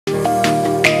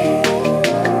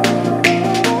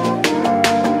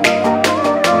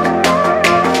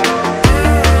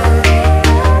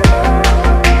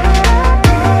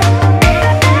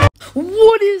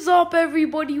up,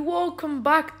 everybody? Welcome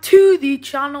back to the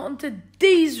channel. In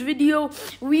today's video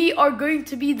we are going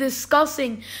to be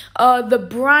discussing the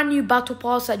brand new battle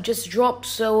pass that just dropped.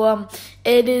 So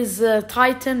it is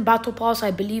Titan battle pass. I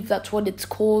believe that's what it's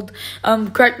called.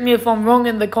 Correct me if I'm wrong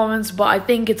in the comments, but I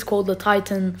think it's called the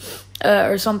Titan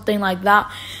or something like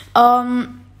that.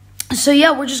 So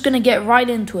yeah, we're just gonna get right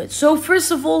into it. So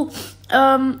first of all,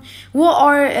 what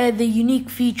are the unique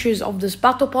features of this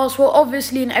battle pass? Well,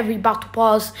 obviously in every battle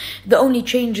pass, the only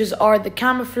changes are the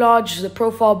camouflage, the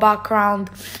profile background,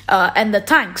 and the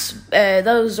tanks.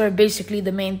 Those are basically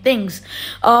the main things.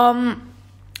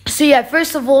 So yeah,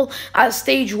 first of all, at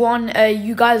stage 1,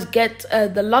 you guys get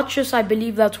the Lucius. I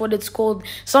believe that's what it's called.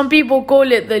 Some people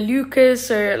call it the Lucas,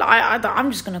 or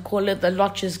I'm just gonna call it the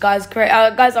Lucius, guys.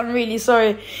 Guys, I'm really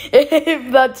sorry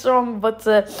if that's wrong, but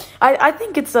I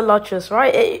think it's the Lucius,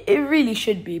 right? It really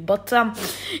should be, but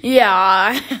yeah,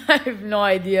 I have no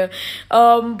idea.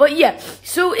 But yeah,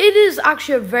 so it is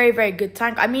actually a very, very good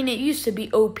tank. I mean, it used to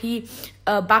be OP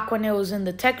back when it was in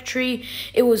the tech tree.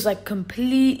 It was like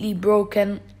completely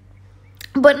broken,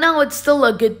 but now it's still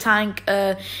a good tank.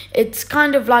 It's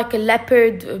kind of like a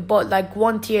Leopard, but like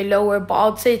 1 tier lower. But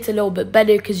I'd say it's a little bit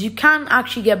better because you can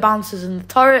actually get bounces in the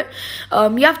turret.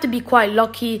 You have to be quite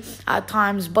lucky at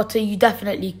times, but you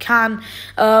definitely can,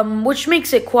 which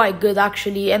makes it quite good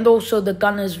actually. And also the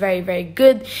gun is very, very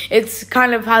good. It's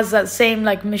kind of has that same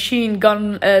like machine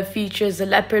gun feature as the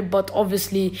Leopard, but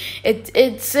obviously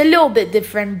it's a little bit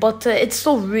different. But it's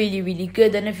still really, really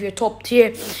good. And if you're top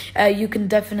tier, you can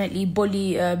definitely bully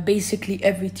basically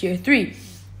every tier 3.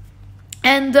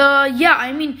 And yeah,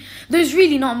 I mean, there's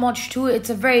really not much to it. It's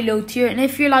a very low tier, and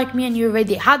if you're like me and you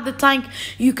already had the tank,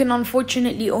 you can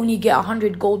unfortunately only get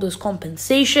 100 gold as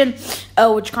compensation,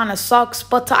 which kind of sucks.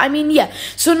 But I mean, yeah,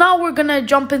 so now we're gonna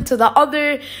jump into the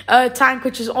other tank,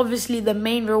 which is obviously the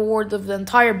main reward of the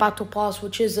entire battle pass,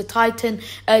 which is the Titan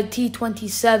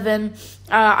T27.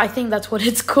 I think that's what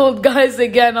it's called, guys.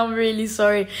 Again, I'm really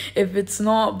sorry if it's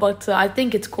not, but I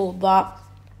think it's called that.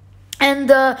 And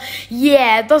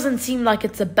yeah, it doesn't seem like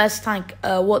it's the best tank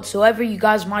whatsoever. You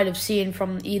guys might have seen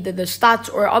from either the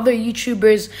stats or other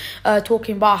YouTubers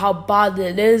talking about how bad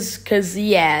it is, because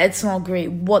yeah, it's not great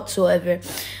whatsoever.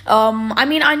 I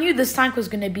mean, I knew this tank was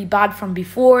going to be bad from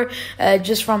before,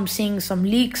 just from seeing some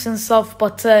leaks and stuff,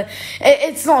 but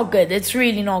it's not good. It's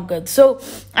really not good. So,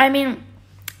 I mean,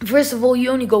 first of all,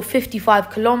 you only go 55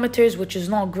 kilometers, which is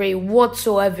not great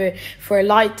whatsoever for a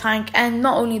light tank. And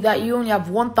not only that, you only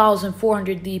have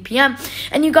 1,400 DPM.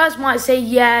 And you guys might say,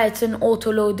 yeah, it's an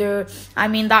autoloader. I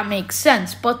mean, that makes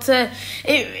sense. But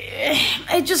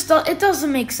it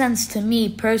doesn't make sense to me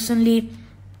personally.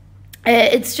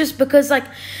 It's just because like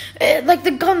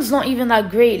the gun's not even that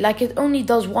great. Like, it only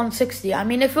does 160. I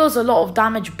mean, it feels a lot of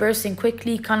damage bursting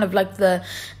quickly, kind of like the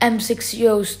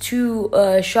M60's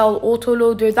 2 shell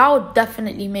autoloader. That would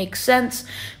definitely make sense.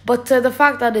 But the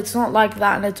fact that it's not like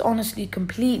that and it's honestly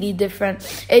completely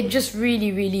different, it just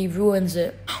really, really ruins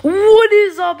it. What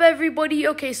is up, everybody?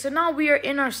 Okay, so now we are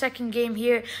in our second game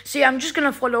here. So yeah, I'm just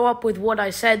gonna follow up with what I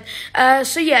said.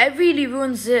 So yeah, it really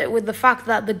ruins it with the fact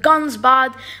that the gun's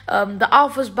bad, the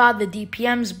alpha's bad, the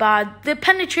DPM's bad, the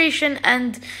penetration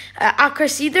and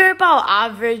accuracy, they're about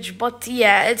average. But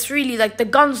yeah, it's really like the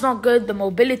gun's not good, the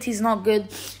mobility's not good.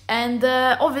 And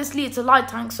obviously it's a light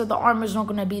tank, so the armor is not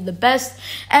going to be the best.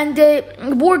 And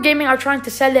Wargaming are trying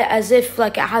to sell it as if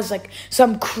like it has like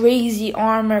some crazy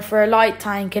armor for a light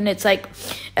tank, and it's like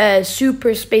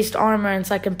super spaced armor and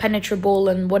it's like impenetrable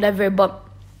and whatever, but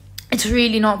it's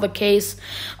really not the case.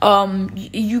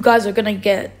 You guys are gonna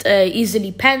get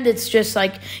easily penned. It's just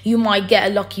like you might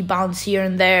get a lucky bounce here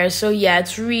and there. So yeah,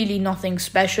 it's really nothing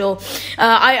special.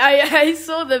 I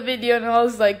saw the video and I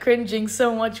was like cringing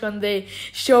so much when they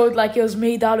showed like it was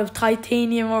made out of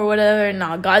titanium or whatever.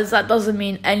 Nah, guys, that doesn't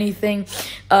mean anything.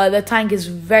 The tank is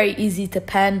very easy to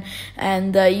pen,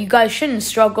 and you guys shouldn't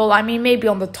struggle. I mean, maybe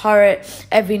on the turret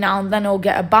every now and then it'll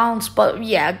get a bounce, but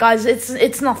yeah, guys,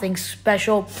 it's nothing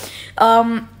special.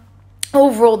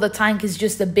 Overall, the tank is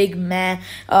just a big meh.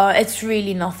 It's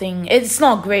really nothing. It's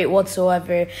not great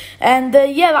whatsoever. And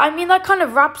yeah, I mean, that kind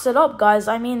of wraps it up, guys.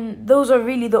 I mean, those are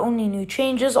really the only new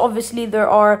changes. Obviously, there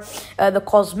are the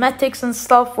cosmetics and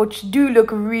stuff, which do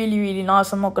look really, really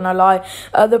nice. I'm not gonna lie.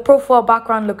 The profile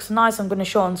background looks nice. I'm gonna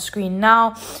show on screen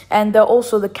now. And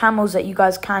also the camos that you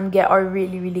guys can get are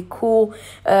really, really cool.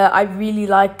 I really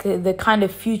like the kind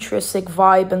of futuristic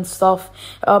vibe and stuff.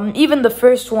 Even the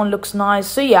first one looks nice.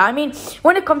 So yeah, I mean,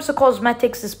 when it comes to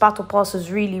cosmetics, this battle pass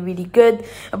is really good.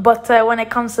 But when it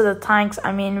comes to the tanks,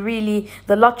 I mean, really,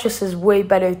 the Luchus is way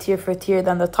better tier for tier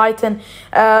than the Titan.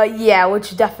 Yeah,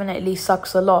 which definitely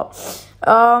sucks a lot.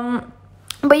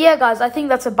 But yeah, guys, I think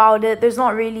that's about it. There's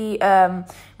not really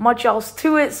much else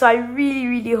to it. So I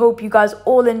really hope you guys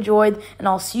all enjoyed. And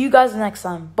I'll see you guys next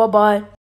time. Bye-bye.